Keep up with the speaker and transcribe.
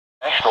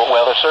National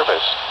Weather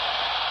Service.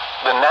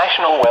 The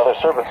National Weather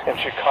Service in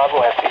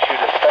Chicago has issued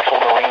a special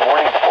marine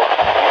warning for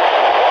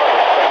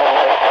Little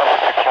Lake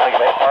Harbor to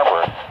Calumet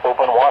Harbor,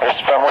 open waters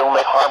from Little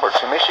Lake Harbor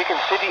to Michigan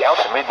City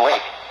out to mid-lake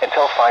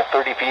until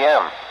 5:30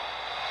 p.m.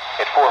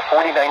 At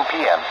 4:49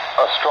 p.m.,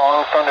 a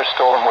strong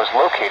thunderstorm was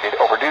located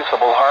over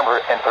Deuceable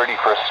Harbor and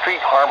 31st Street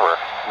Harbor,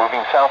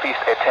 moving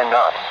southeast at 10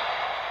 knots.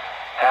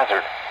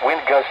 Hazard: wind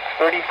gusts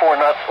 34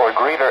 knots or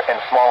greater and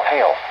small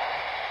hail.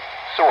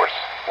 Source: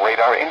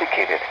 radar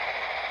indicated.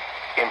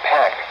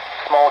 Impact: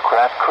 small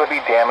craft could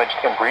be damaged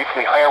and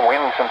briefly higher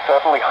winds and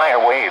suddenly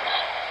higher waves.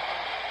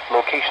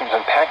 Locations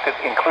impacted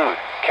include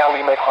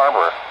Calumet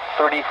Harbor,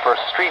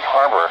 31st Street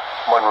Harbor,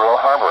 Monroe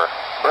Harbor,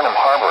 Burnham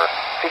Harbor,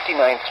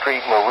 59th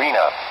Street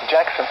Marina,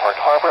 Jackson Park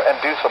Harbor, and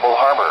Deuceable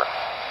Harbor.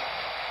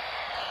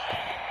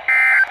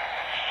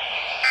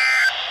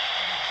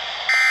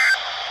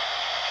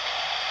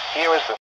 Here is the